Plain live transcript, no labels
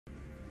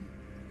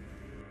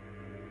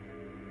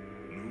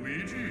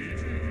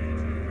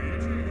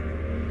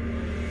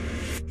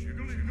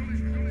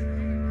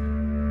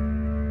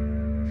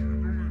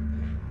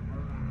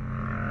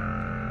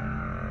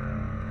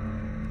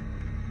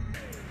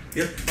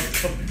Yep.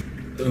 Oh.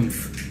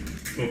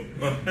 Oomph. Oh.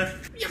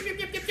 Yep, yep,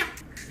 yep, yep, yep.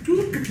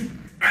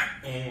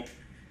 Oh.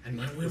 And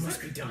my will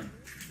must be done.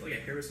 Like a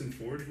Harrison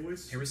Ford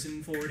voice?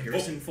 Harrison Ford.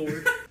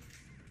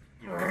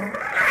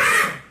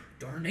 Oh.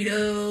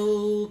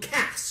 Tornado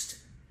cast.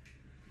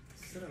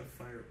 Set out a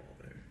fireball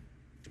there.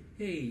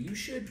 Hey, you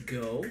should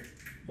go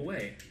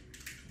away.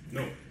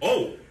 No.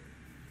 Oh!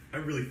 I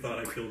really thought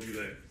I killed you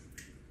there.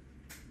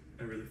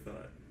 I really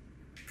thought.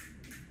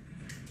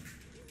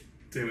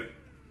 Damn it.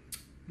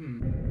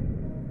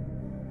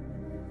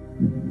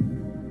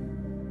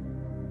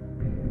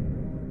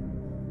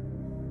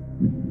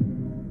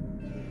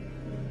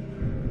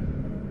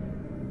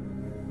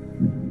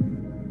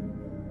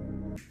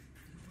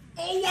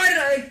 Oh, why did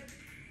I?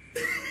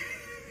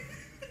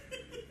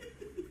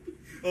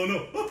 Oh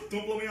no! Oh,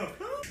 don't blow me off!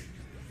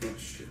 Oh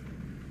shit.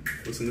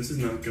 Listen, this is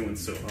not going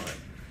so hot.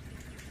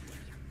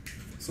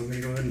 So I'm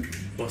gonna go ahead and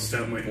bust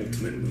out my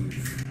ultimate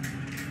move.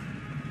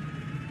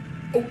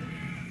 Oh.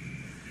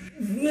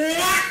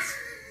 What?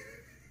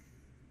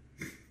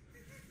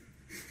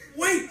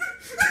 Wait!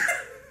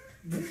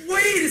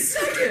 Wait a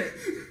second!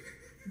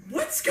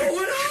 What's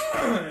going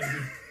on?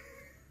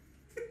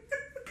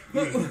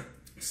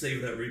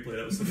 Save that replay,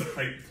 that was such a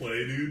hype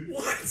play, dude.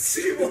 What's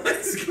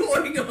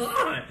going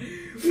on?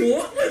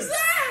 What was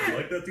that? You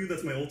like that, dude?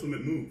 That's my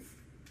ultimate move.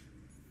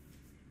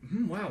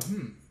 Wow,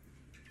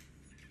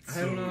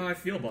 I don't know how I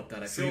feel about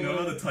that. So you know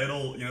how the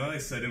title, you know how I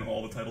said in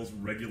all the titles,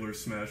 regular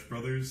Smash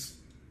Brothers?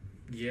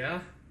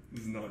 Yeah?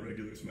 This is not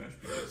regular Smash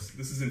Brothers.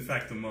 This is in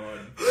fact a mod.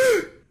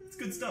 It's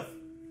good stuff.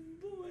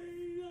 Boy,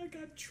 I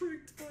got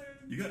tricked by it.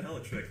 You got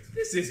hella tricked.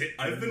 This isn't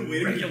I've been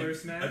waiting regular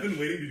Smash. I've been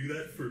waiting to do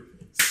that for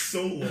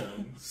so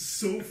long.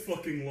 So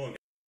fucking long.